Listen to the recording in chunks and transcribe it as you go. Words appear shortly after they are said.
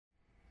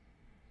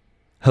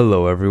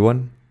Hello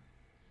everyone.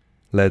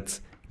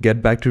 Let's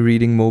get back to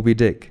reading Moby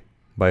Dick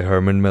by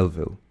Herman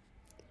Melville.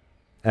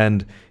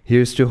 And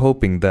here's to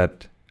hoping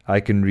that I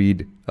can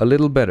read a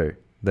little better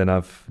than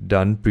I've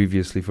done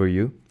previously for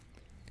you.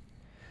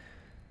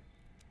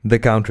 The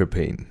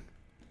Counterpane.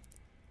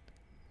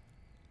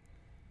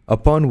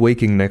 Upon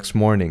waking next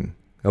morning,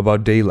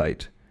 about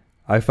daylight,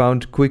 I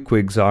found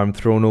Queequeg's arm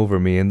thrown over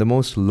me in the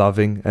most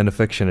loving and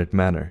affectionate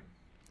manner.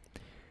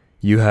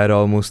 You had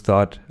almost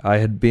thought I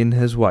had been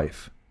his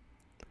wife.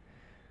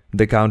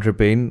 The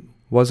counterpane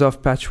was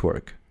of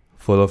patchwork,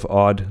 full of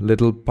odd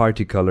little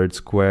parti-colored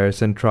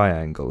squares and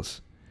triangles,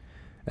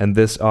 and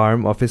this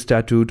arm of his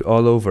tattooed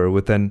all over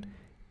with an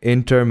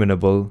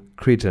interminable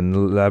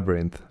Cretan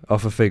labyrinth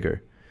of a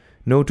figure,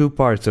 no two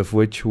parts of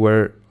which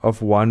were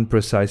of one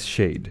precise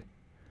shade,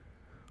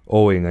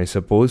 owing, I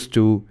suppose,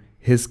 to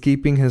his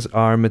keeping his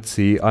arm at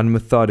sea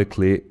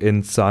unmethodically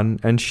in sun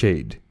and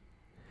shade.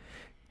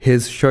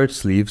 His shirt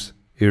sleeves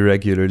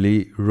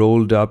irregularly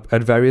rolled up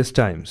at various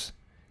times.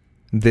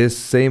 This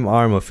same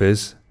arm of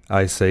his,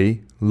 I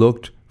say,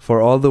 looked for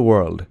all the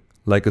world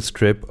like a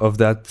strip of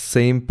that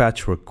same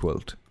patchwork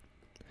quilt.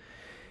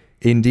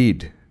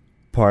 Indeed,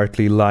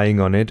 partly lying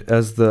on it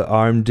as the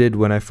arm did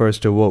when I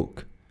first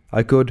awoke,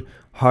 I could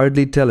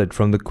hardly tell it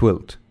from the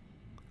quilt.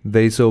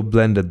 They so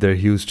blended their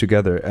hues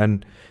together,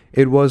 and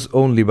it was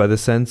only by the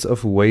sense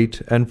of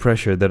weight and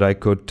pressure that I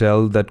could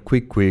tell that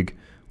Queequeg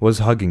was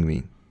hugging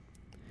me.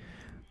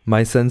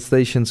 My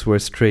sensations were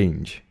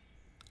strange.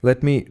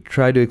 Let me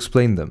try to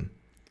explain them.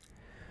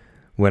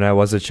 When I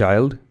was a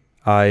child,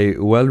 I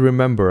well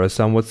remember a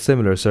somewhat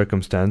similar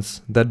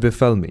circumstance that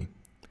befell me.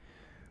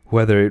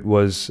 Whether it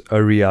was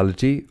a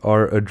reality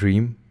or a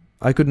dream,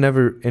 I could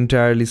never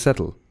entirely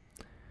settle.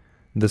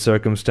 The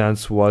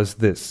circumstance was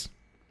this.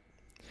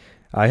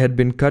 I had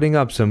been cutting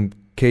up some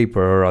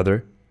caper or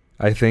other.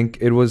 I think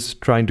it was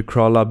trying to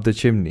crawl up the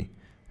chimney,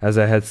 as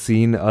I had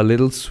seen a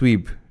little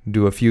sweep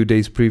do a few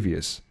days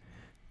previous,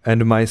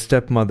 and my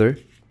stepmother,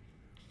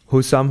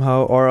 who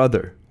somehow or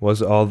other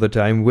was all the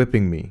time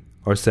whipping me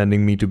or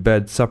sending me to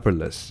bed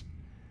supperless.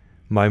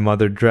 My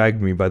mother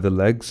dragged me by the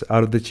legs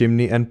out of the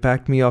chimney and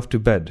packed me off to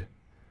bed,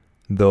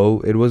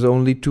 though it was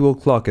only 2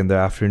 o'clock in the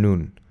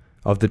afternoon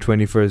of the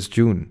 21st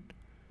June,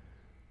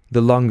 the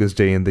longest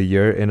day in the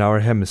year in our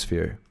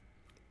hemisphere.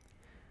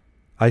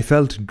 I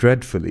felt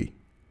dreadfully,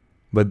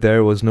 but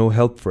there was no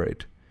help for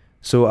it,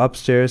 so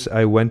upstairs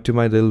I went to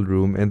my little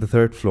room in the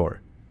 3rd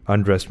floor,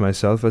 undressed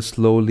myself as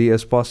slowly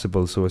as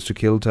possible so as to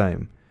kill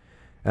time,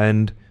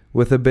 and,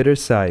 with a bitter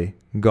sigh,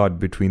 got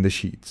between the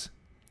sheets.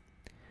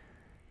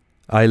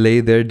 I lay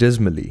there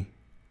dismally,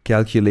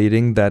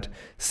 calculating that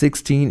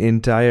 16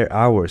 entire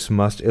hours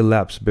must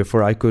elapse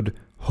before I could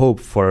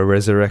hope for a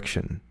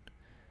resurrection.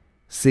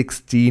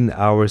 16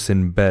 hours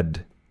in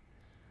bed.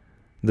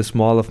 The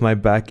small of my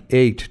back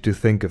ached to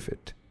think of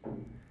it.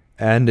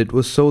 And it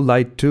was so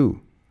light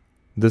too,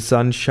 the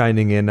sun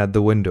shining in at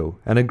the window,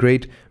 and a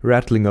great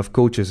rattling of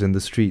coaches in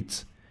the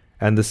streets,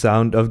 and the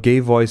sound of gay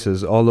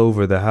voices all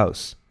over the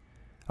house.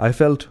 I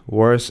felt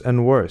worse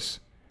and worse.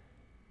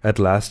 At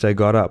last I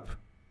got up,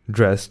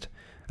 dressed,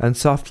 and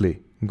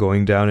softly,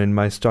 going down in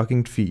my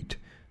stockinged feet,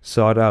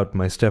 sought out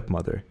my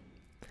stepmother,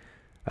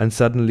 and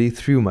suddenly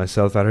threw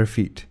myself at her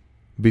feet,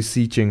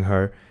 beseeching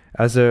her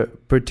as a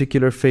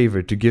particular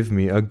favor to give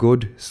me a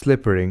good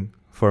slippering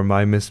for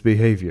my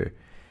misbehavior,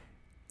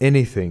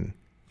 anything,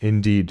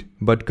 indeed,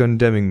 but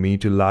condemning me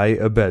to lie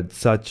abed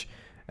such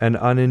an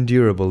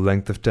unendurable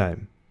length of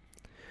time.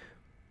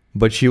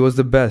 But she was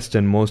the best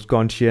and most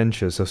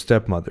conscientious of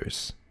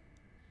stepmothers,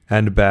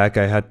 and back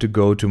I had to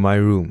go to my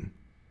room.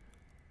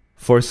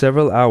 For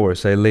several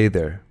hours I lay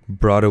there,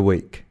 broad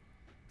awake,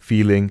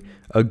 feeling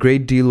a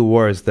great deal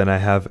worse than I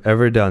have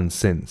ever done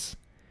since,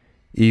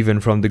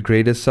 even from the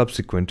greatest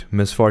subsequent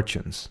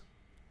misfortunes.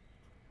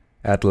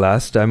 At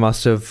last I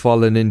must have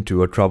fallen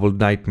into a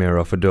troubled nightmare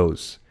of a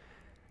doze,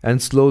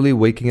 and slowly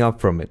waking up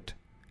from it,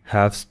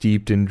 half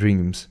steeped in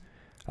dreams,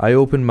 I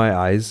opened my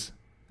eyes,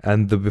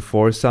 and the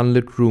before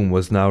sunlit room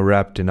was now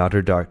wrapped in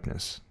utter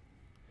darkness.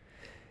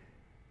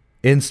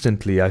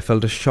 Instantly I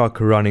felt a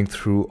shock running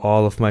through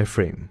all of my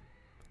frame.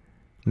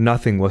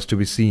 Nothing was to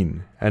be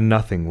seen, and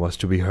nothing was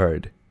to be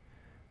heard,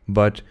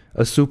 but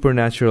a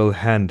supernatural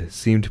hand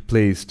seemed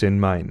placed in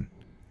mine.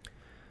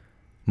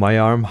 My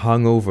arm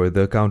hung over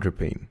the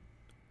counterpane,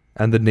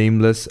 and the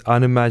nameless,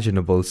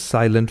 unimaginable,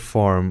 silent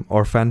form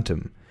or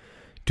phantom,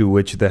 to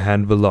which the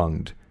hand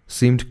belonged,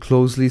 seemed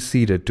closely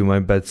seated to my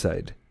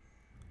bedside.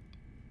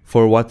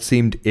 For what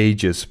seemed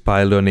ages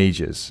piled on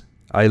ages,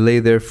 I lay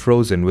there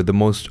frozen with the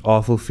most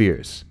awful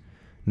fears,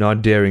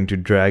 not daring to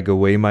drag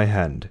away my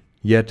hand,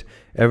 yet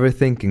ever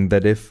thinking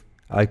that if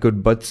I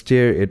could but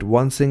stir it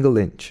 1 single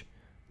inch,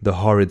 the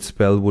horrid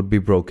spell would be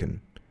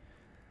broken.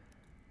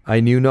 I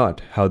knew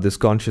not how this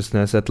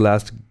consciousness at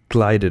last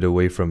glided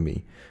away from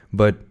me,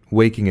 but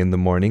waking in the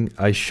morning,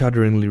 I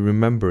shudderingly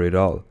remember it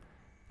all,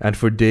 and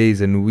for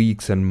days and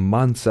weeks and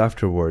months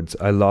afterwards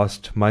I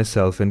lost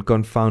myself in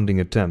confounding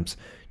attempts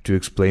to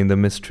explain the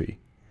mystery.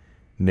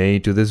 Nay,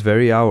 to this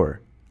very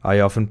hour, I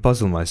often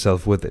puzzle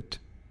myself with it,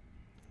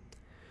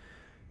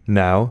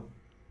 Now,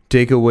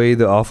 take away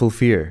the awful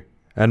fear,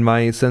 and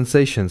my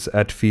sensations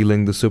at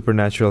feeling the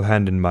supernatural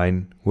hand in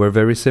mine were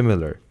very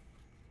similar,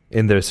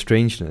 in their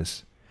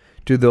strangeness,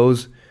 to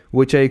those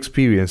which I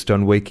experienced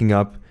on waking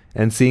up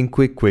and seeing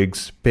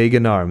Quickwig's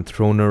pagan arm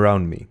thrown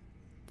around me.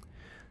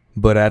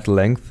 But at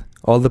length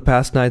all the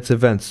past night's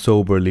events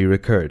soberly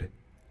recurred,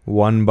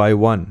 one by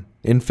one,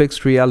 in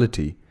fixed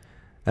reality,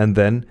 and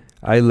then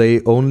I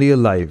lay only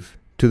alive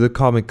to the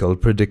comical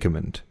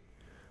predicament.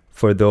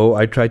 For though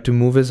I tried to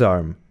move his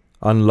arm,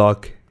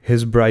 unlock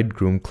his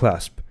bridegroom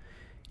clasp,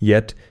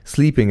 yet,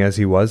 sleeping as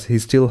he was, he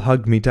still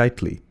hugged me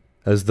tightly,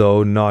 as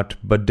though naught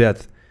but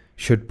death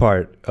should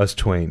part us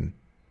twain.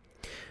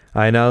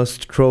 I now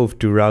strove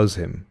to rouse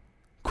him.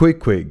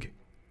 "Quickwig!"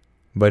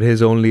 But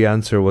his only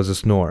answer was a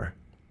snore.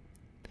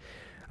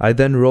 I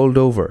then rolled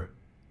over,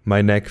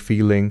 my neck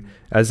feeling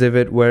as if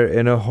it were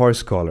in a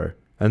horse collar,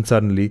 and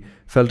suddenly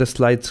felt a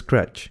slight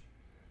scratch.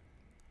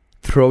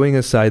 Throwing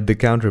aside the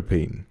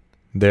counterpane,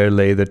 there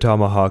lay the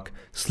tomahawk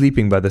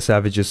sleeping by the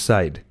savage's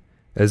side,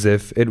 as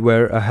if it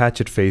were a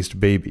hatchet-faced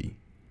baby.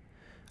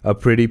 A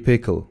pretty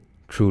pickle,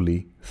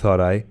 truly, thought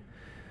I.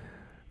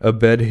 A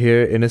bed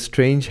here in a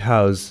strange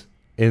house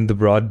in the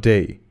broad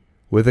day,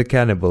 with a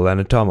cannibal and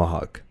a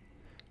tomahawk.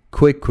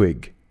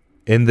 Quickwig,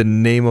 in the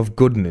name of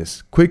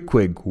goodness,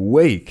 Quickwig,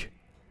 wake!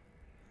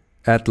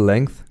 At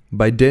length,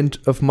 by dint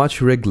of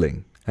much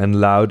wriggling and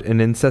loud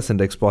and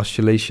incessant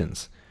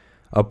expostulations,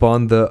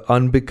 upon the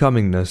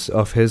unbecomingness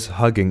of his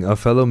hugging a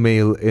fellow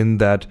male in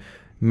that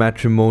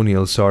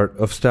matrimonial sort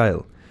of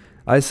style,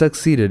 I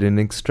succeeded in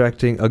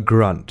extracting a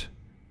grunt,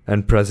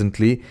 and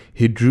presently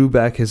he drew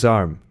back his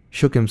arm,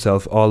 shook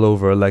himself all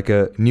over like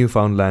a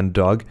Newfoundland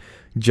dog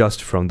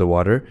just from the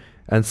water,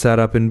 and sat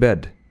up in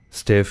bed,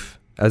 stiff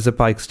as a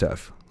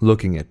pikestaff,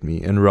 looking at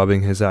me and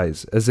rubbing his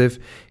eyes, as if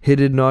he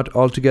did not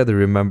altogether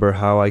remember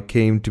how I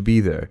came to be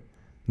there,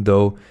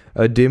 though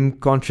a dim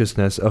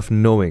consciousness of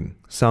knowing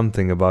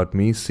something about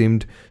me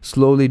seemed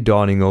slowly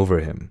dawning over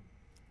him.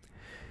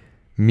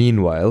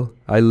 Meanwhile,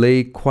 I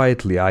lay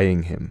quietly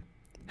eyeing him,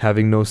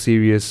 having no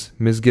serious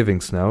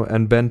misgivings now,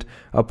 and bent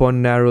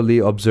upon narrowly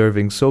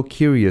observing so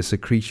curious a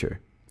creature.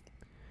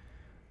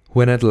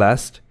 When at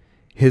last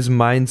his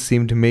mind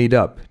seemed made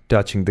up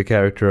touching the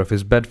character of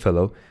his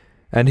bedfellow,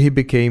 and he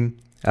became,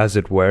 as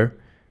it were,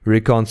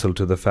 reconciled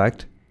to the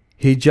fact,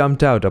 he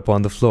jumped out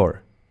upon the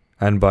floor,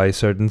 and by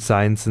certain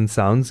signs and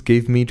sounds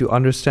gave me to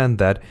understand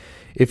that,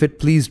 if it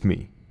pleased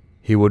me,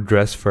 he would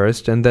dress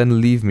first and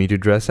then leave me to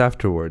dress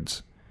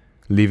afterwards,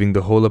 leaving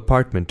the whole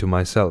apartment to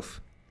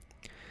myself.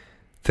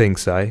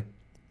 Thinks I,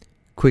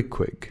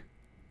 Quickwig,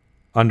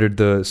 under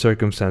the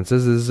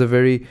circumstances, this is a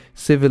very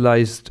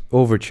civilized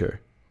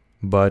overture,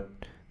 but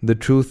the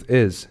truth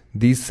is,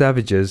 these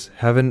savages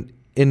have an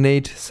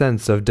innate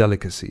sense of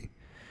delicacy.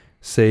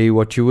 Say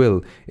what you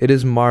will, it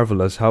is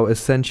marvelous how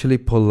essentially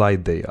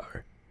polite they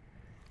are.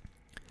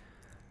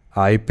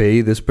 I pay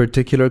this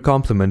particular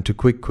compliment to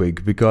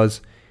Quickwig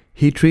because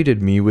he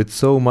treated me with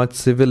so much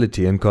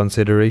civility and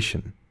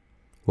consideration,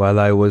 while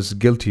I was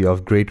guilty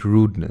of great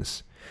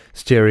rudeness,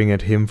 staring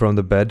at him from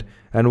the bed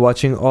and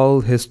watching all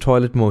his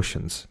toilet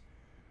motions,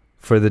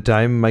 for the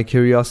time my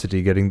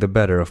curiosity getting the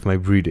better of my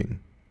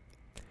breeding.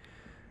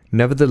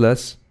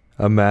 Nevertheless,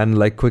 a man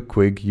like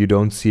Quickwig you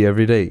don't see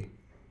every day.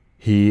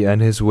 He and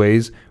his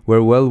ways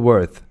were well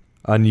worth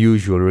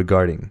unusual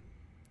regarding.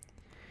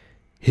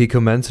 He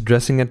commenced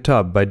dressing at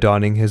top by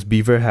donning his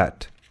beaver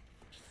hat,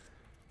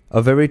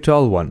 a very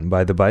tall one,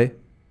 by the by,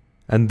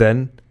 and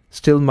then,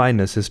 still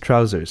minus his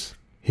trousers,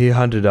 he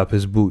hunted up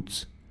his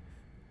boots.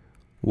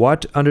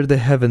 What under the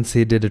heavens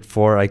he did it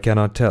for I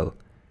cannot tell,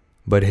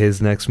 but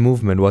his next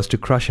movement was to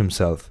crush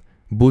himself,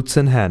 boots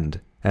in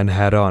hand and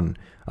hat on,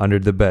 under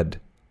the bed,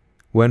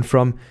 when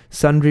from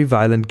sundry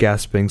violent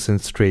gaspings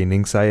and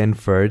strainings I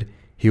inferred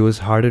he was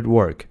hard at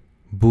work,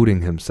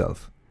 booting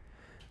himself,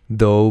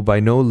 though by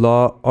no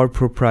law or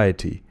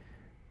propriety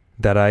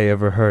that I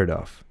ever heard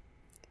of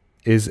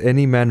is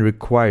any man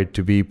required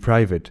to be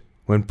private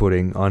when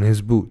putting on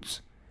his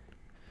boots.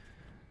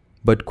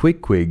 But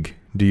Quickwig,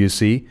 do you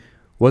see,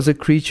 was a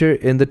creature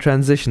in the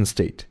transition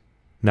state,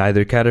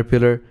 neither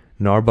caterpillar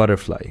nor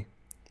butterfly.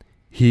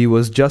 He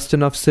was just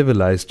enough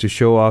civilized to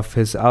show off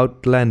his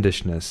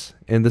outlandishness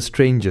in the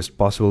strangest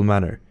possible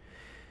manner.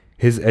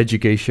 His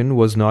education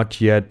was not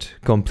yet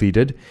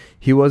completed.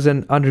 He was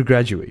an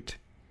undergraduate.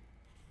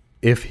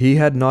 If he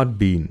had not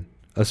been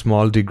a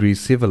small degree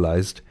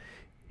civilized,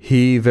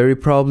 he very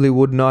probably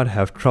would not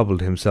have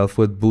troubled himself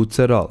with boots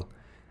at all,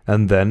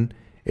 and then,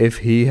 if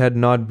he had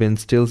not been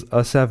still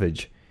a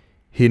savage,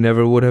 he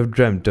never would have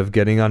dreamt of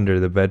getting under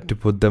the bed to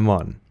put them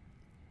on.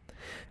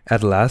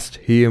 At last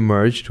he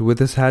emerged with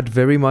his hat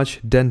very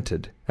much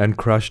dented and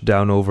crushed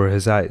down over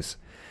his eyes,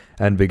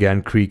 and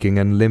began creaking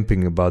and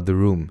limping about the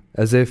room,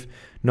 as if,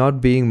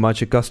 not being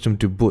much accustomed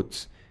to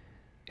boots,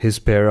 his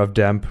pair of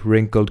damp,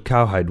 wrinkled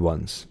cowhide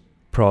ones,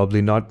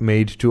 probably not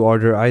made to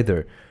order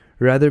either,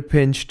 rather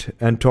pinched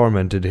and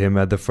tormented him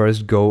at the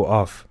first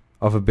go-off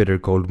of a bitter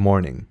cold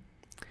morning.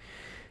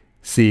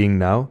 Seeing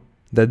now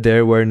that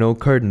there were no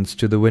curtains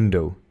to the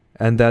window,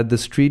 and that the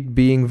street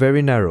being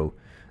very narrow,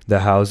 the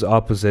house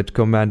opposite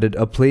commanded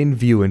a plain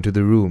view into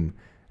the room,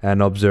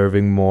 and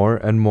observing more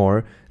and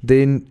more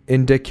the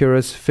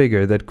indecorous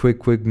figure that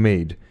Quick-Wig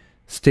made,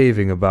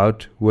 staving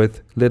about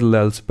with little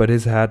else but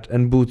his hat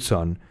and boots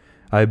on,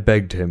 I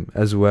begged him,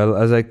 as well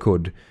as I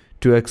could,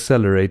 to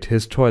accelerate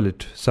his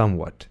toilet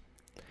somewhat,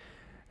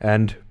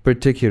 and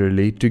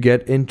particularly to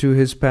get into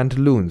his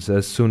pantaloons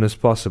as soon as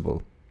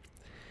possible.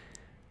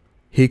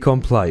 He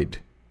complied,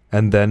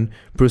 and then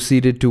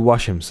proceeded to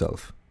wash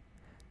himself.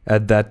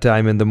 At that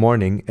time in the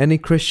morning any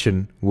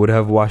Christian would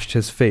have washed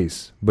his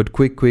face, but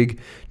Quick-Wig,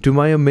 to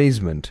my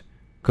amazement,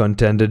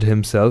 contented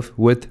himself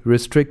with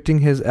restricting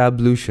his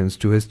ablutions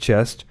to his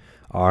chest,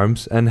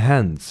 arms, and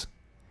hands.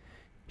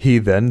 He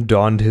then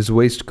donned his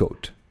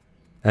waistcoat,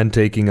 and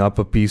taking up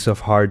a piece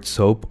of hard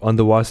soap on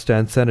the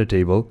washstand center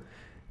table,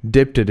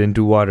 dipped it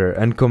into water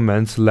and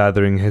commenced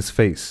lathering his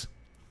face.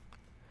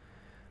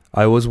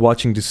 I was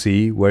watching to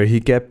see where he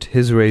kept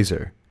his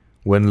razor,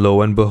 when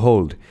lo and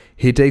behold,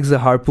 he takes the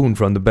harpoon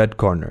from the bed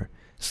corner,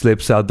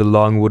 slips out the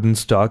long wooden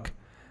stock,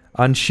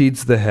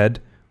 unsheathes the head,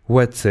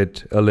 wets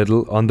it a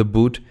little on the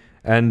boot,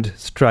 and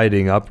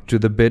striding up to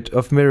the bit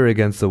of mirror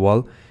against the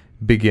wall,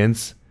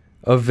 begins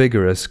a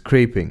vigorous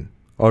scraping,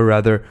 or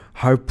rather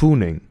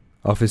harpooning,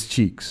 of his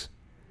cheeks.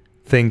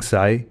 Thinks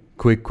I,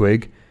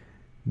 Quick-Wig,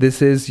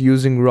 this is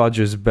using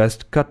Roger's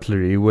best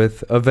cutlery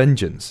with a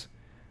vengeance.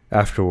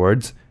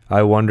 Afterwards,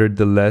 I wondered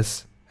the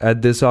less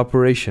at this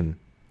operation,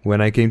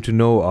 when I came to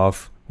know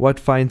of what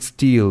fine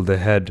steel the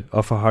head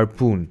of a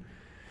harpoon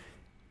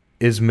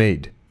is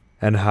made,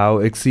 and how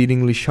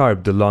exceedingly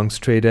sharp the long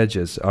straight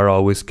edges are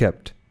always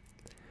kept.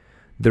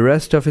 The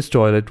rest of his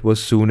toilet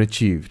was soon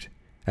achieved,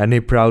 and he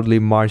proudly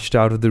marched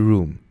out of the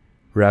room,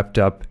 wrapped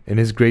up in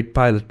his great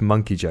pilot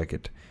monkey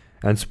jacket,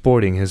 and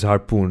sporting his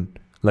harpoon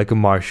like a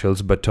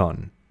marshal's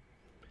baton.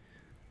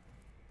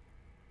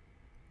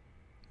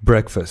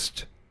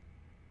 Breakfast.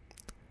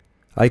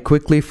 I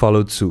quickly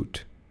followed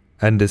suit,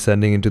 and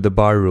descending into the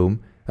bar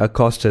room,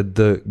 accosted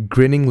the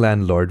grinning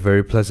landlord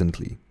very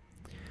pleasantly.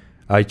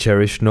 I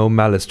cherished no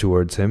malice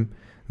towards him,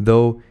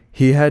 though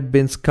he had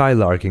been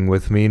skylarking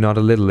with me not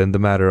a little in the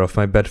matter of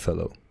my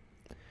bedfellow.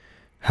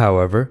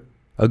 However,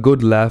 a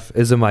good laugh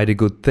is a mighty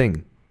good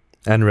thing,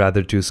 and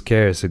rather too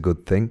scarce a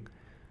good thing.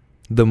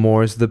 The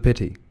more's the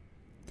pity.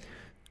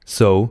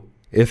 So,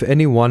 if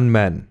any one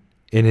man,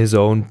 in his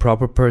own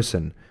proper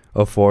person,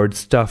 affords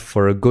stuff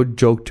for a good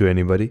joke to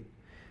anybody,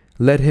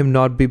 let him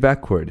not be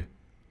backward,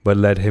 but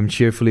let him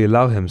cheerfully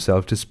allow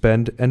himself to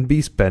spend and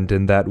be spent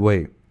in that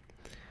way.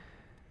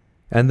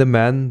 And the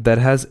man that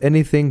has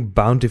anything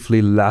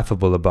bountifully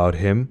laughable about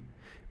him,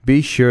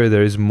 be sure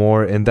there is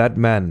more in that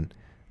man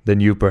than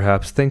you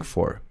perhaps think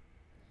for.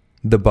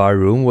 The bar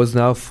room was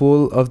now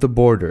full of the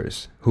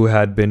boarders who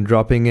had been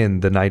dropping in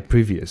the night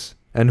previous,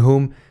 and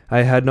whom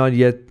I had not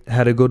yet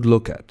had a good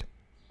look at.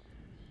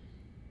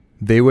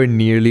 They were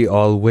nearly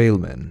all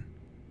whalemen,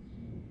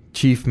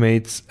 chief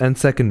mates and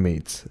second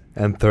mates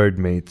and third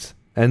mates,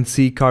 and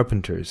sea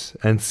carpenters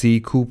and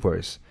sea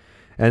coopers,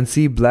 and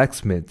sea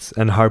blacksmiths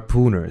and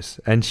harpooners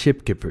and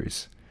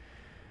ship-keepers.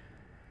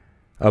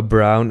 A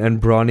brown and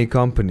brawny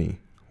company,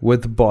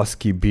 with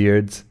bosky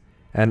beards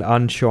and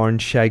unshorn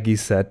shaggy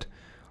set,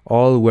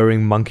 all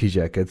wearing monkey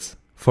jackets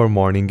for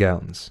morning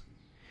gowns.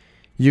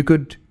 You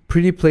could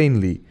pretty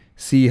plainly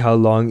see how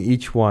long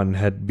each one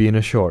had been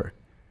ashore.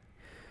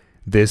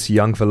 This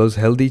young fellow's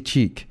healthy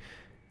cheek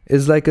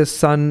is like a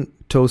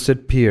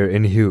sun-toasted pear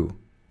in hue,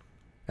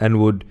 and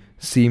would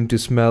seem to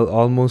smell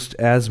almost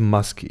as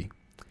musky.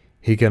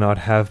 He cannot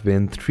have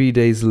been 3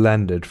 days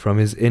landed from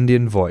his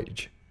Indian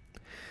voyage.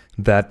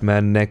 That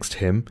man next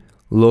him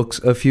looks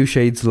a few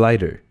shades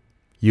lighter.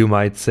 You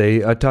might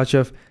say a touch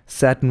of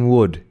satin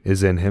wood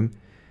is in him.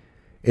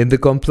 In the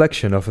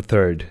complexion of a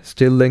third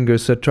still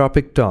lingers a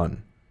tropic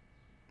tone,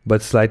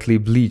 but slightly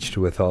bleached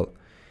withal.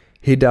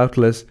 He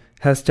doubtless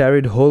has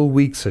tarried whole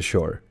weeks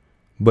ashore,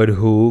 but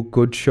who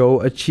could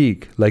show a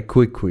cheek like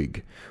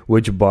Quick-Wig,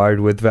 which barred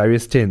with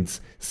various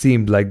tints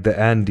seemed like the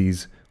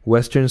Andes'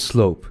 western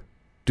slope,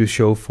 to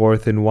show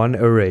forth in one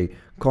array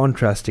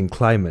contrasting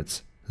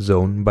climates,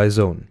 zone by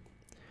zone.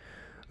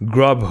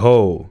 "Grub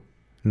ho!"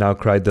 now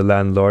cried the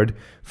landlord,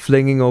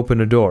 flinging open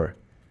a door,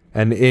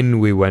 and in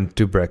we went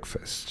to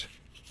breakfast.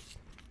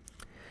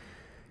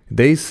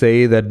 They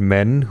say that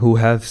men who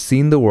have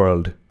seen the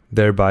world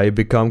thereby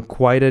become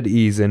quite at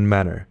ease in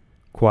manner,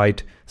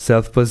 quite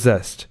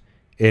self-possessed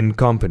in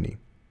company.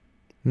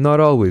 Not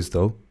always,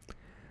 though.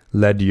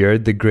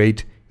 Ledyard, the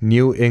great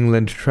New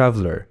England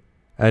traveller,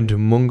 and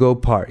Mungo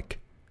Park,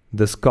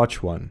 the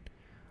Scotch one,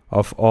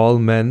 of all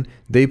men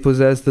they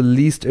possess the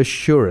least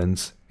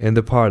assurance in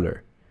the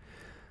parlour.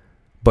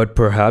 But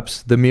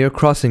perhaps the mere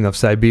crossing of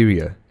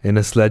Siberia in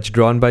a sledge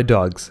drawn by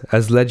dogs,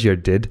 as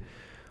Ledyard did,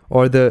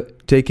 or the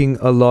taking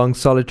a long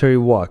solitary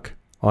walk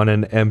on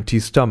an empty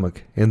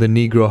stomach in the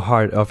Negro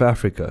heart of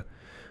Africa,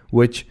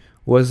 which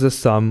was the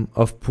sum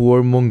of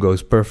poor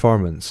Mungo's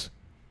performance.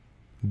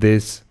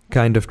 This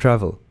kind of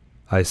travel,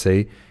 I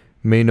say,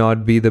 may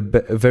not be the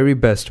very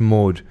best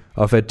mode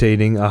of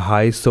attaining a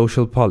high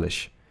social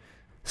polish.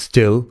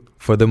 Still,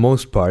 for the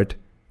most part,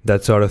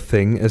 that sort of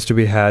thing is to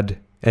be had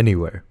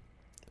anywhere.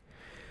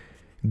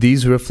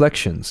 These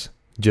reflections,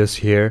 just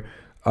here,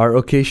 are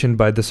occasioned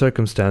by the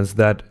circumstance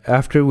that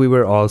after we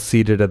were all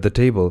seated at the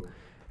table,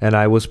 and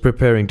I was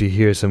preparing to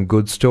hear some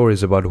good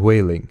stories about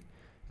whaling,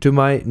 to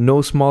my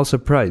no small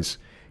surprise,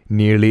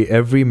 nearly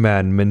every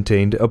man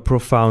maintained a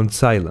profound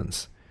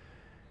silence.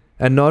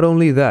 And not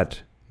only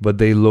that, but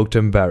they looked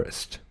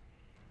embarrassed.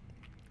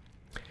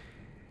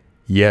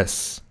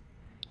 Yes,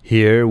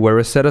 here were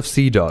a set of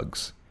sea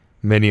dogs,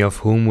 many of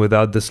whom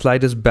without the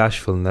slightest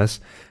bashfulness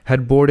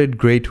had boarded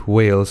great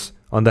whales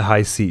on the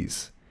high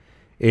seas,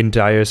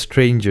 entire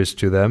strangers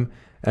to them,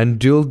 and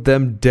duelled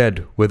them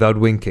dead without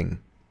winking.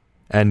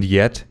 And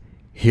yet,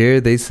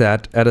 here they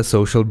sat at a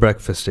social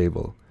breakfast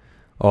table,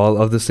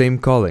 all of the same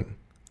calling,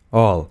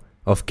 all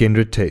of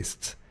kindred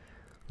tastes,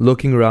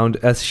 looking round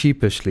as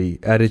sheepishly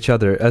at each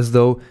other as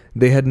though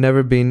they had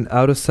never been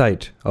out of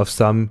sight of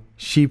some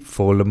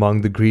sheepfold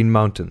among the green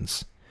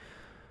mountains.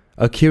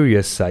 A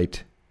curious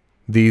sight,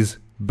 these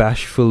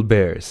bashful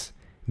bears,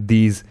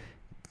 these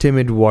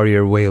timid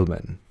warrior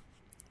whalemen.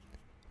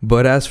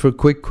 But as for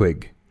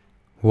Quick-Quig,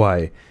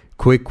 why,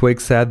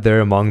 Quick-Quig sat there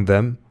among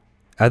them,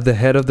 at the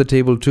head of the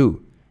table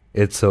too,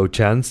 it so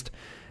chanced,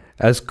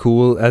 as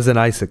cool as an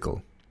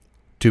icicle.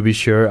 To be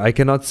sure, I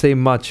cannot say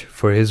much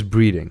for his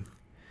breeding.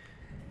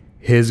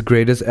 His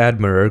greatest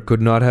admirer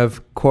could not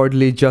have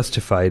cordially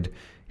justified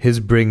his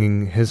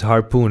bringing his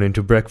harpoon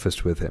into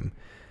breakfast with him,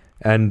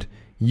 and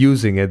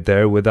using it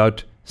there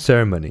without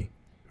ceremony,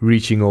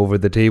 reaching over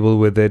the table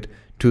with it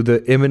to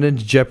the imminent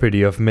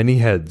jeopardy of many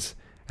heads,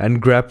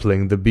 and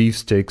grappling the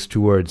beefsteaks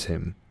towards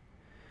him.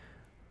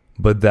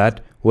 But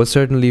that was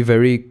certainly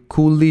very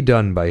coolly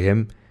done by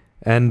him,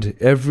 and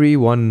every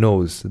one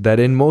knows that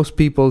in most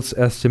people's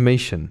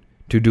estimation,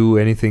 to do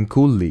anything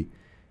coolly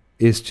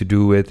is to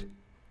do it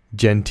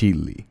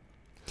genteelly.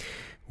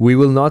 We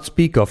will not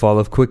speak of all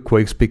of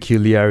Quick-Quig's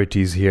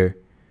peculiarities here,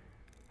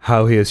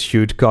 how he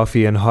eschewed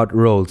coffee and hot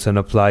rolls and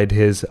applied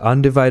his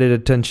undivided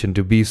attention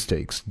to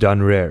beefsteaks,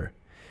 done rare.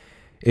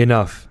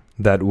 Enough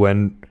that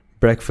when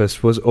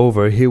breakfast was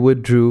over he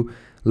withdrew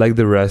like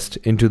the rest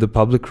into the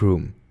public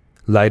room,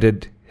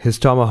 lighted his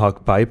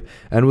tomahawk pipe,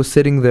 and was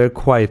sitting there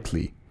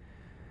quietly,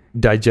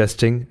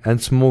 digesting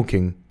and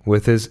smoking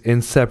with his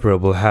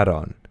inseparable hat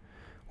on,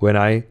 when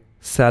I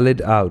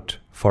sallied out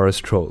for a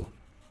stroll.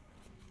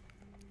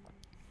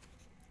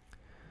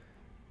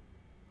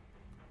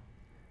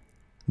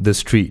 The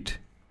street.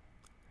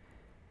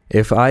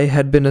 If I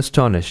had been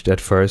astonished at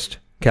first,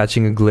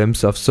 catching a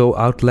glimpse of so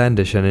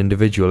outlandish an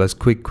individual as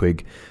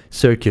Quick-Quig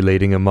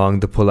circulating among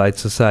the polite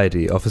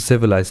society of a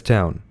civilized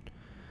town,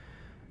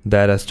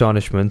 that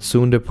astonishment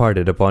soon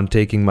departed upon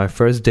taking my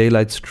first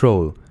daylight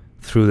stroll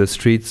through the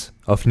streets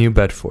of New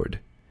Bedford.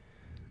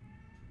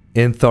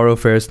 In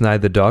thoroughfares nigh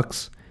the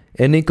docks,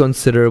 any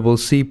considerable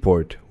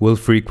seaport will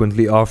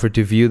frequently offer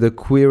to view the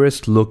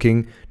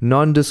queerest-looking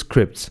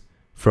nondescripts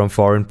from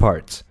foreign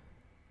parts.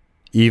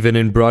 Even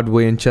in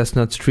Broadway and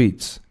Chestnut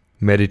streets,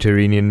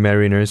 Mediterranean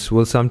mariners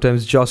will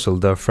sometimes jostle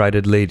the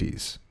affrighted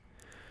ladies.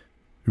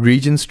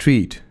 Regent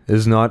Street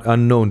is not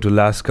unknown to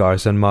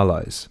Lascars and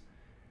Malays,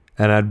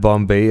 and at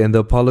Bombay and the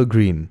Apollo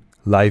Green,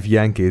 live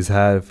Yankees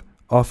have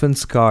often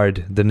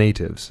scarred the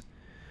natives.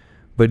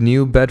 But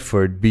New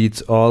Bedford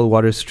beats all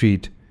Water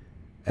Street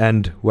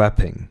and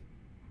Wapping.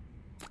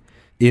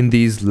 In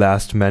these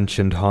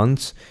last-mentioned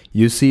haunts,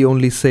 you see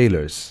only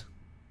sailors.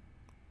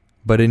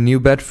 But in New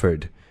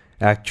Bedford,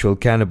 actual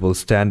cannibals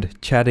stand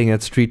chatting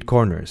at street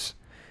corners,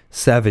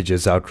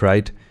 savages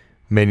outright,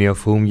 many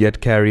of whom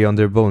yet carry on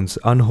their bones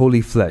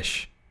unholy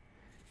flesh.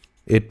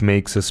 It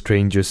makes a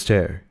stranger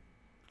stare.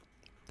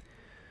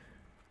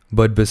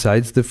 But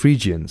besides the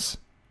Phrygians,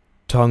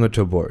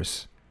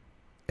 Tongatobors,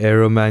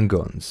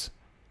 Eromangons,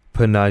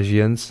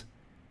 Panagians,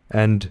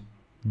 and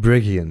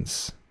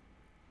Brigians,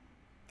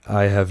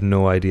 I have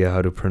no idea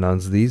how to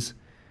pronounce these,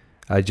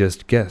 I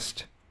just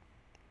guessed.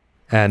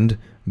 And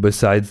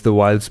besides the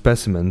wild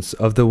specimens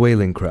of the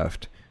whaling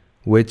craft,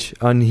 which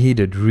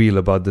unheeded reel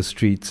about the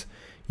streets,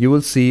 you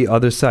will see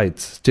other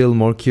sights still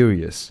more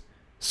curious,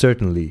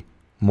 certainly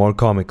more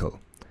comical.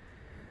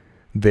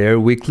 There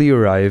weekly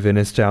arrive in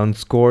his town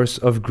scores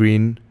of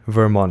green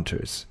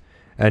Vermonters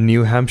and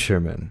New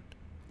Hampshiremen,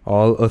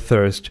 all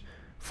athirst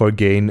for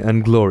gain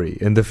and glory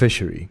in the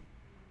fishery.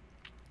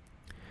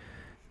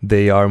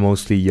 They are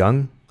mostly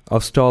young,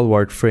 of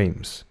stalwart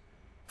frames,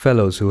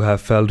 fellows who have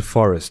felled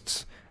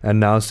forests and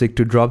now seek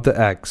to drop the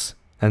axe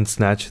and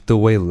snatch the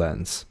whale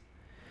lands.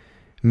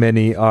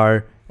 Many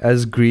are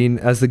as green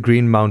as the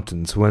green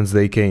mountains whence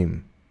they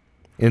came.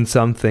 In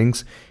some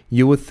things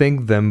you would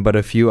think them but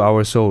a few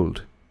hours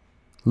old.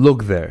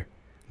 Look there,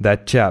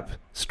 that chap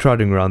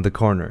strutting round the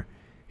corner.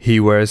 He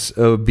wears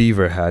a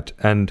beaver hat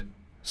and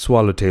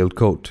swallow-tailed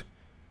coat,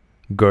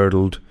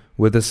 girdled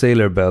with a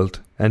sailor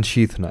belt and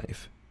sheath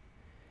knife.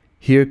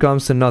 Here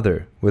comes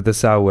another with a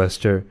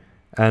sou'wester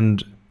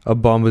and a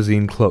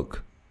bombazine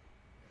cloak.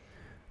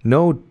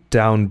 No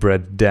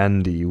town-bred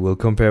dandy will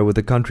compare with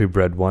a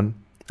country-bred one.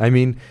 I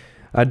mean,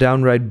 a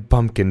downright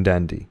bumpkin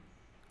dandy.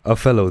 A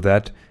fellow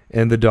that,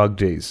 in the dog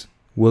days,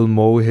 will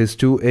mow his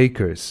 2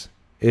 acres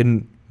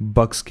in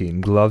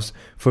buckskin gloves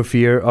for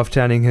fear of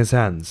tanning his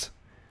hands.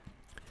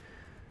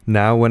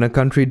 Now, when a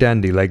country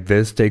dandy like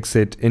this takes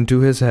it into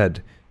his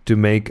head to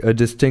make a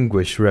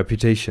distinguished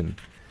reputation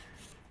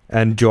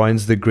and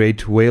joins the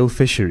great whale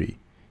fishery,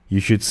 you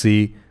should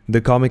see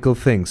the comical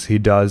things he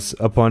does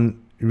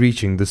upon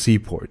reaching the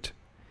seaport.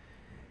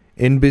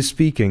 In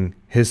bespeaking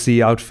his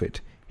sea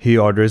outfit, he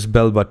orders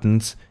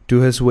bell-buttons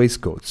to his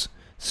waistcoats,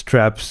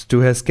 straps to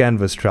his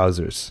canvas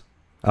trousers.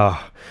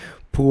 Ah,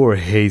 poor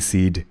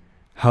hayseed!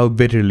 How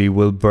bitterly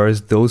will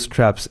burst those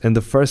straps in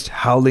the first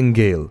howling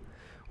gale,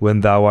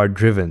 when thou art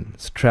driven,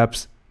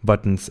 straps,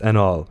 buttons, and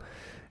all,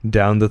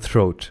 down the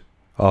throat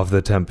of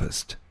the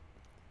tempest.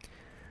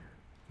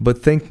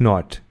 But think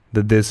not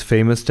that this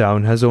famous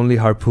town has only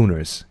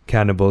harpooners,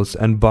 cannibals,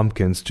 and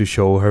bumpkins to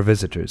show her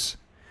visitors.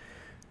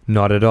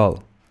 Not at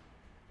all.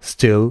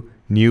 Still,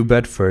 New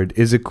Bedford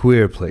is a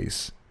queer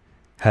place.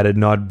 Had it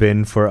not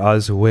been for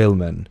us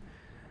whalemen,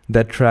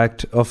 that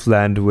tract of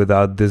land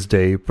without this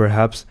day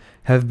perhaps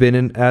have been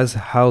in as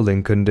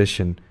howling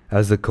condition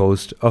as the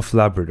coast of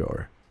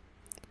Labrador.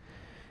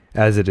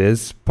 As it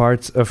is,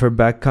 parts of her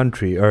back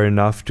country are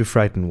enough to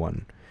frighten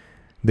one.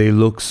 They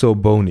look so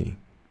bony.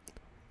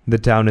 The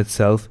town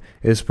itself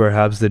is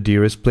perhaps the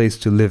dearest place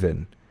to live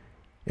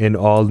in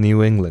all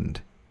New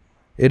England.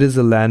 It is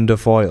a land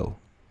of oil,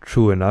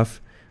 true enough,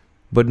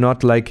 but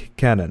not like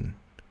Canaan,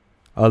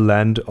 a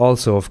land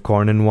also of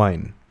corn and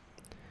wine.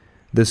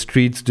 The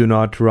streets do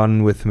not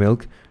run with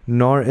milk,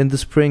 nor in the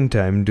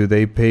springtime do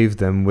they pave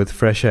them with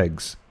fresh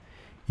eggs.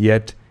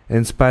 Yet,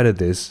 in spite of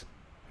this,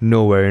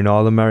 nowhere in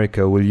all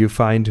America will you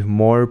find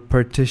more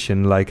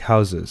partition-like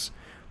houses,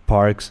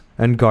 parks,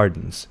 and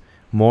gardens,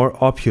 more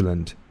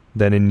opulent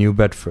than in New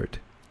Bedford.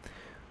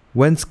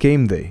 Whence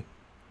came they?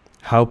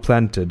 How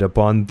planted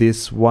upon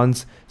this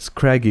once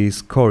scraggy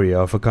scoria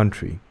of a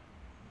country?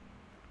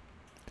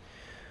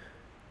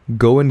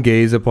 Go and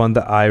gaze upon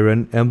the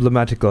iron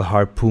emblematical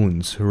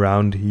harpoons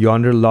round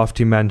yonder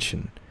lofty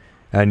mansion,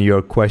 and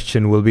your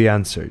question will be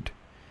answered.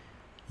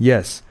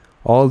 Yes,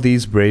 all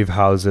these brave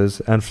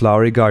houses and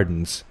flowery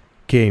gardens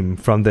came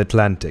from the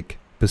Atlantic,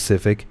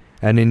 Pacific,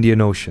 and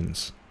Indian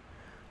Oceans.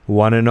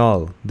 One and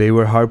all, they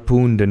were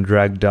harpooned and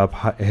dragged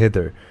up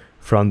hither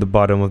from the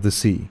bottom of the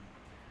sea.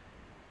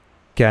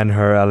 Can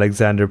her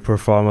Alexander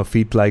perform a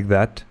feat like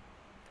that?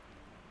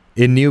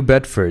 In New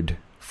Bedford,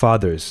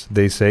 fathers,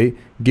 they say,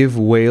 give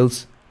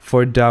whales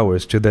for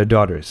dowers to their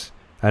daughters,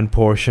 and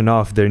portion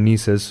off their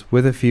nieces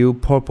with a few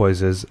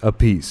porpoises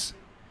apiece.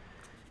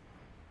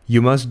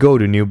 You must go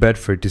to New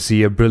Bedford to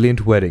see a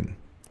brilliant wedding,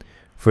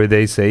 for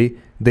they say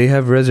they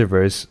have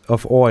reservoirs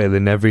of oil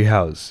in every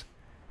house,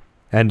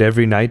 and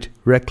every night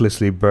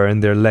recklessly burn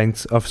their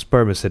lengths of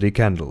spermaceti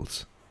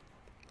candles.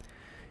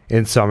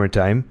 In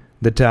summertime,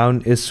 the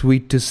town is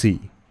sweet to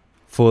see,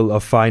 full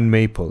of fine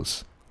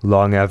maples,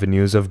 long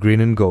avenues of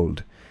green and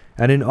gold,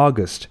 and in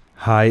August,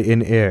 high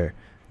in air,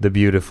 the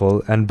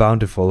beautiful and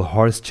bountiful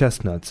horse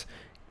chestnuts,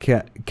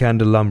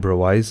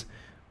 candelabra-wise,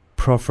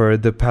 proffer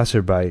the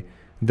passer-by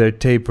their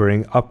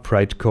tapering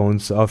upright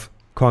cones of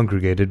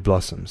congregated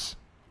blossoms.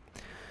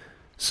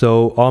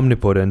 So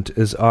omnipotent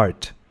is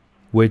art,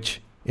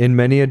 which, in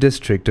many a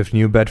district of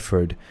New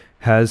Bedford,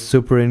 has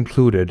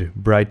superincluded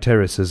bright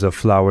terraces of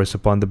flowers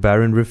upon the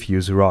barren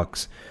refuse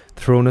rocks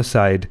thrown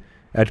aside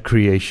at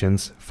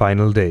creation's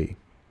final day.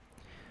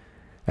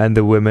 And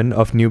the women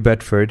of New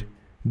Bedford,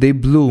 they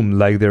bloom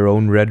like their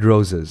own red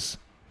roses.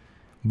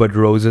 But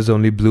roses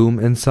only bloom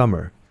in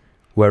summer,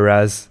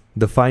 whereas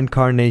the fine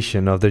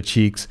carnation of their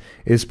cheeks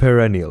is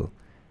perennial,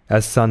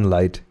 as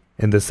sunlight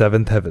in the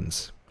seventh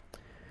heavens.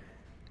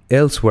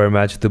 Elsewhere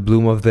match the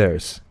bloom of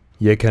theirs,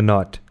 ye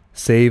cannot,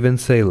 save in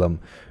Salem,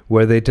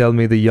 where they tell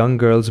me the young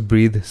girls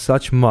breathe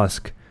such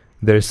musk,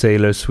 their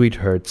sailor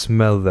sweethearts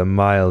smell them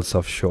miles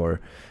offshore,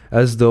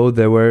 as though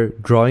they were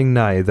drawing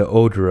nigh the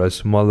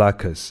odorous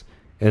Moluccas,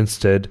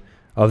 instead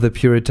of the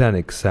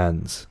puritanic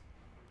sands.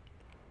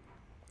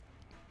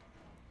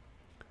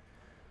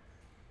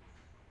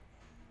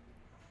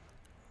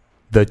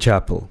 The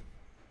Chapel.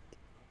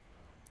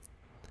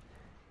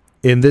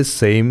 In this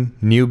same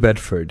New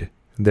Bedford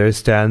there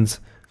stands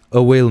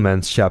a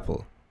whaleman's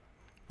chapel,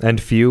 and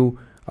few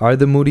are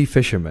the moody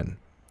fishermen,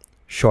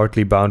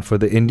 shortly bound for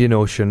the Indian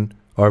Ocean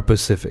or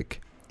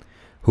Pacific,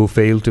 who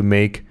fail to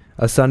make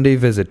a Sunday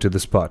visit to the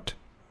spot.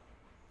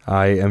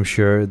 I am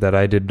sure that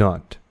I did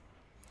not.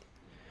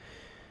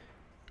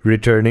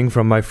 Returning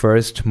from my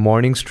first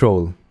morning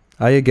stroll,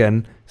 I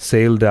again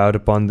sailed out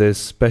upon this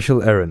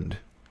special errand.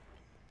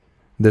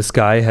 The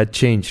sky had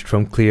changed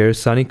from clear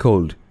sunny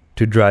cold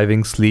to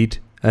driving sleet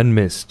and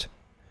mist.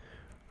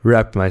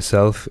 Wrapped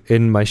myself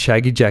in my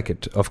shaggy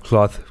jacket of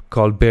cloth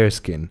called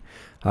bearskin,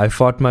 I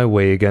fought my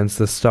way against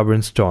the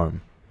stubborn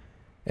storm.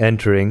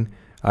 Entering,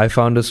 I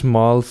found a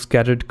small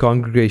scattered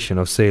congregation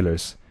of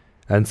sailors,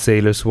 and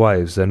sailors'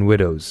 wives and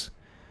widows.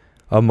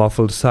 A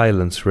muffled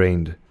silence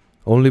reigned,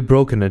 only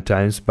broken at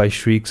times by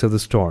shrieks of the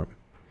storm.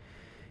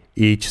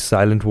 Each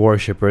silent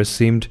worshipper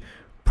seemed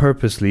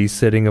purposely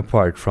sitting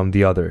apart from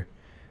the other,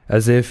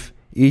 as if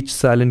each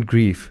silent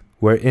grief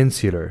were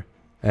insular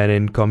and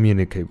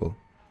incommunicable.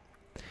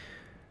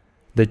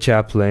 The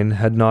chaplain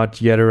had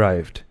not yet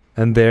arrived,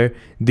 and there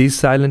these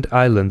silent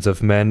islands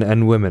of men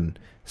and women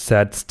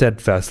sat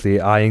steadfastly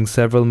eyeing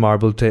several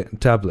marble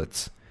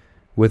tablets,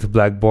 with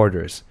black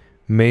borders,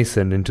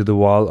 masoned into the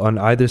wall on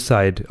either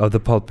side of the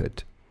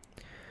pulpit.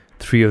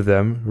 3 of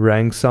them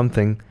rang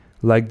something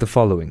like the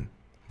following,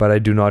 but I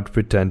do not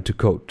pretend to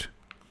quote.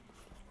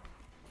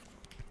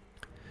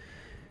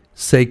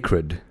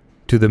 Sacred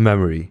to the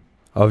memory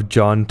of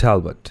John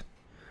Talbot,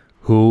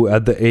 who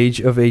at the age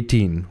of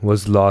 18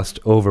 was lost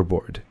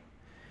overboard,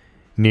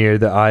 near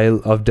the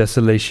Isle of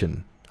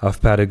Desolation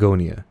of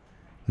Patagonia,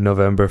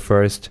 November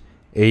 1st,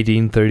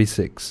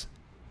 1836.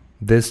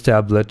 This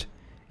tablet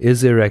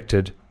is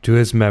erected to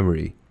his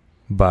memory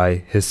by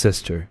his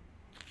sister.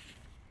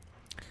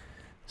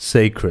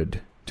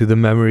 Sacred to the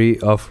memory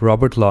of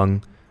Robert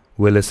Long,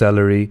 Willis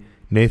Ellery,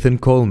 Nathan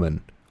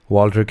Coleman,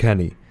 Walter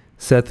Kenny,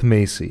 Seth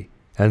Macy,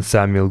 and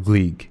Samuel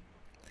Gleig,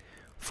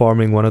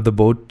 forming one of the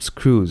boat's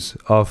crews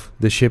of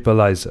the ship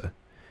Eliza,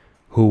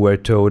 who were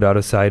towed out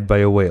of sight by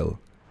a whale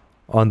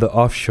on the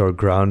offshore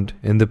ground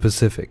in the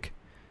Pacific,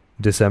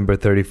 December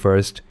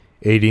 31st,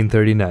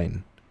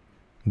 1839.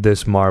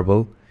 This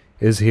marble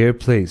is here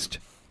placed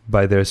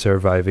by their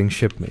surviving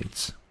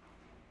shipmates.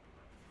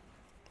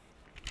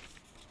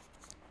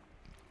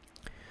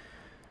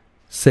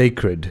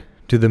 Sacred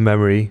to the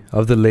memory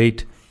of the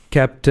late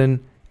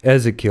Captain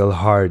Ezekiel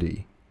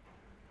Hardy,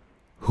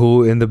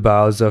 who in the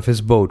bows of his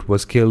boat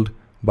was killed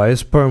by a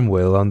sperm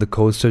whale on the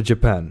coast of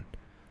Japan,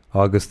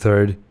 August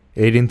 3rd,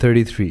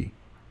 1833.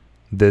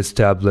 This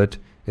tablet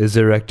is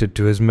erected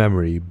to his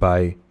memory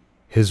by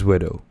his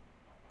widow.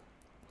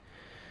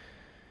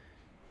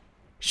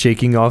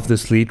 Shaking off the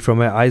sleet from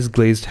my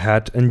ice-glazed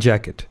hat and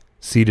jacket,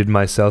 seated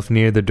myself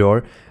near the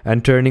door,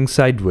 and turning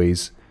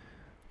sideways,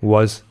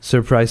 was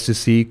surprised to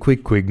see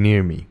Quick-Quig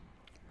near me.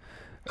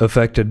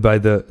 Affected by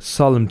the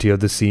solemnity of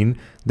the scene,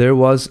 there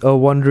was a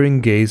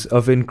wondering gaze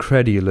of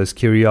incredulous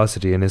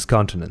curiosity in his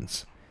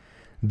countenance.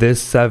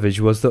 This savage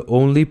was the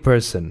only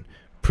person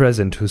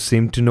present who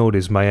seemed to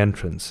notice my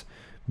entrance,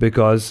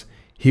 because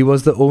he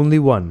was the only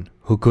one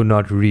who could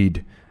not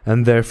read,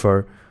 and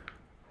therefore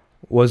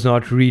was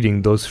not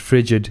reading those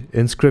frigid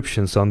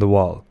inscriptions on the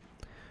wall.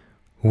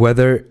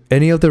 Whether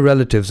any of the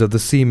relatives of the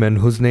seamen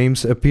whose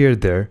names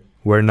appeared there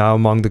were now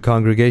among the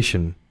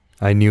congregation,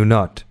 I knew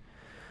not.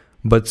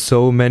 But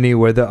so many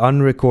were the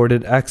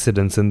unrecorded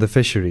accidents in the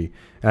fishery,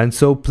 and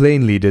so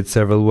plainly did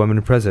several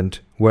women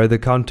present wear the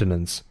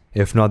countenance,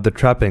 if not the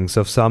trappings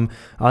of some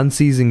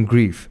unceasing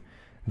grief,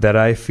 that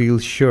I feel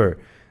sure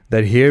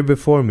that here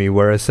before me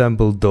were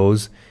assembled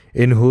those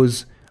in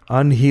whose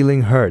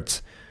unhealing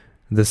hurts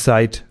the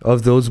sight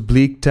of those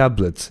bleak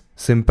tablets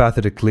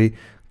sympathetically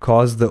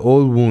caused the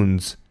old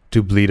wounds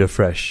to bleed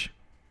afresh.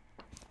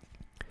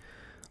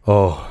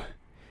 Oh,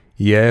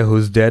 ye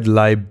whose dead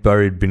lie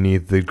buried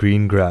beneath the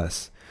green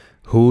grass,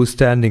 who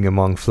standing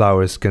among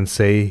flowers can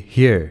say,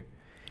 Here,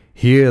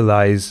 here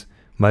lies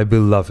my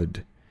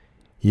beloved.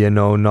 Ye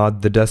know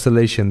not the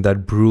desolation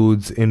that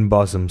broods in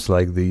bosoms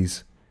like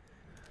these.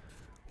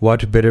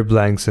 What bitter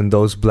blanks in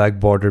those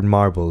black-bordered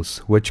marbles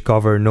which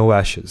cover no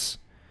ashes!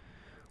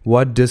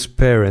 What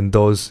despair in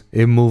those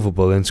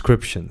immovable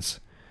inscriptions!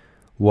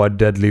 What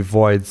deadly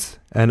voids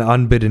and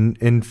unbidden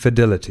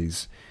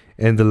infidelities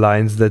in the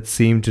lines that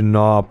seem to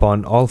gnaw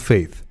upon all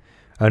faith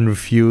and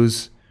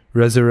refuse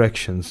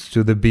resurrections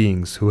to the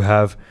beings who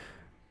have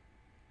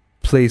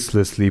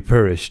placelessly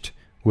perished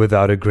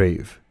without a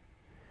grave.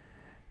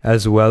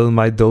 As well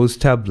might those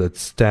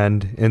tablets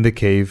stand in the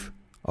cave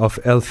of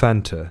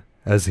Elephanta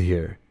as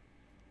here.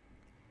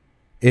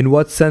 In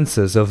what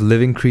senses of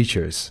living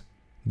creatures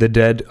the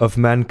dead of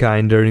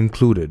mankind are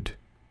included?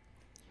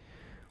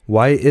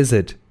 Why is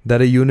it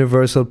that a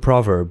universal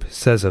proverb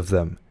says of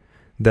them,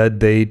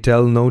 that they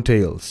tell no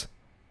tales,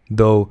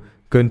 though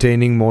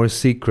containing more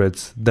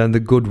secrets than the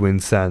Goodwin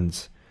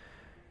sands?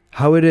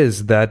 How it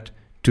is that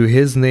to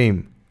his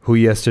name, who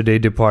yesterday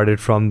departed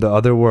from the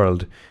other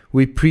world,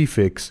 we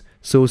prefix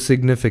so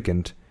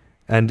significant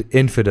and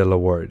infidel a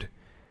word,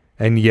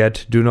 and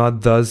yet do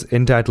not thus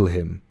entitle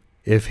him,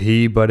 if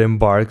he but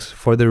embarks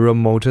for the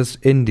remotest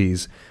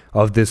Indies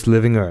of this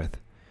living earth?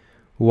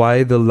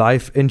 Why the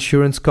life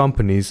insurance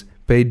companies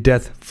pay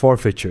death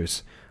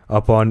forfeitures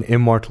upon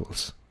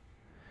immortals?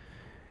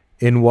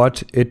 In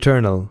what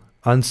eternal,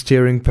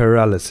 unsteering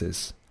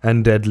paralysis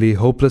and deadly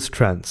hopeless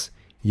trance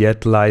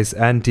yet lies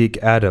antique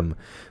Adam,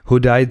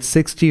 who died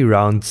 60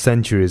 round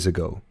centuries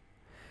ago?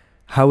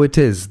 How it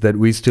is that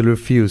we still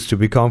refuse to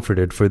be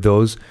comforted for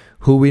those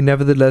who we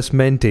nevertheless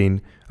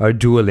maintain are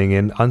dwelling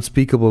in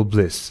unspeakable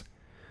bliss?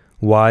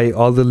 Why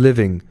all the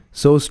living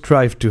so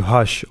strive to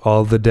hush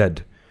all the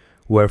dead?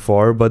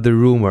 Wherefore but the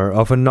rumour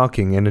of a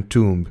knocking in a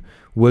tomb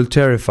will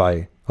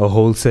terrify a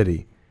whole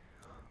city?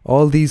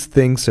 All these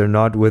things are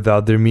not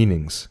without their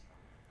meanings.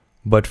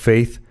 But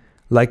faith,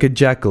 like a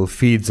jackal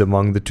feeds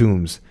among the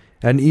tombs,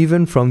 and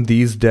even from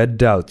these dead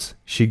doubts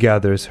she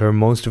gathers her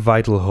most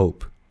vital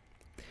hope.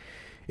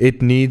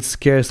 It needs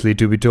scarcely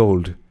to be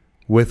told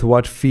with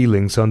what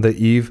feelings on the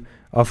eve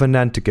of a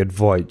Nantucket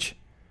voyage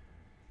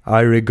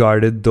I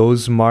regarded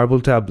those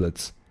marble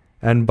tablets,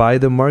 and by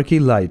the murky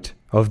light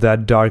of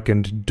that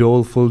darkened,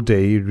 doleful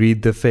day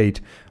read the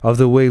fate of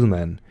the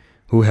whaleman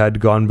who had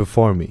gone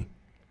before me.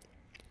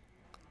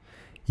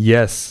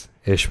 Yes,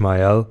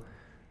 Ishmael,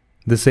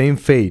 the same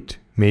fate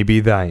may be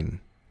thine,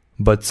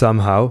 but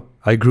somehow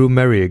I grew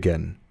merry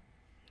again.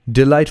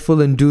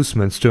 Delightful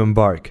inducements to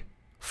embark,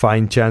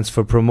 fine chance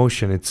for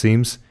promotion, it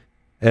seems.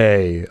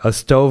 A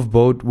stove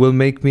boat will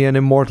make me an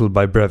immortal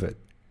by brevet.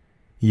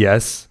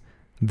 Yes,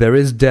 there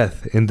is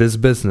death in this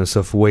business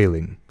of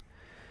whaling.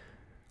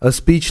 A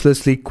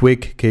speechlessly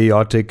quick,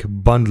 chaotic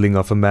bundling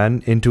of a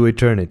man into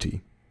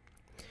eternity.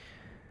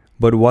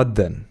 But what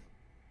then?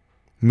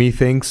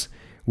 Methinks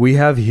we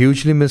have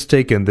hugely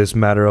mistaken this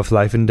matter of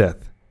life and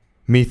death.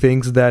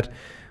 Methinks that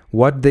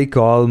what they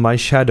call my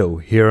shadow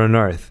here on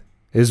earth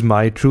is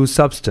my true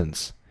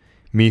substance.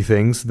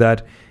 Methinks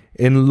that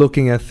in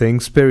looking at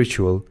things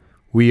spiritual,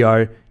 we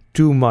are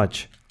too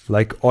much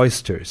like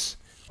oysters,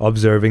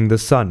 observing the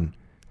sun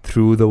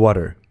through the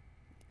water,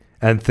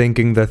 and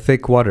thinking the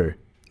thick water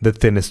the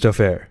thinnest of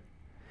air.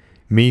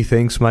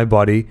 Methinks my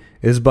body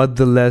is but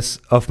the less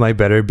of my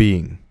better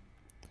being.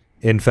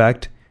 In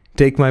fact,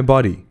 take my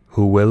body,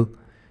 who will.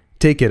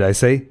 Take it, I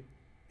say.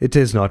 It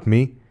is not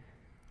me.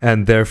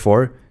 And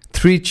therefore,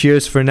 3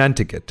 cheers for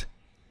Nantucket.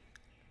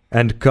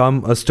 And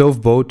come a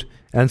stove boat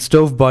and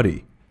stove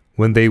body,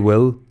 when they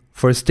will,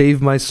 for stave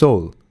my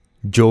soul,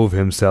 Jove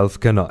himself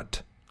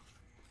cannot.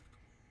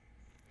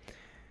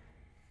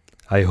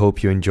 I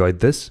hope you enjoyed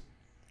this.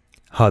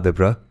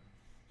 Hadebra.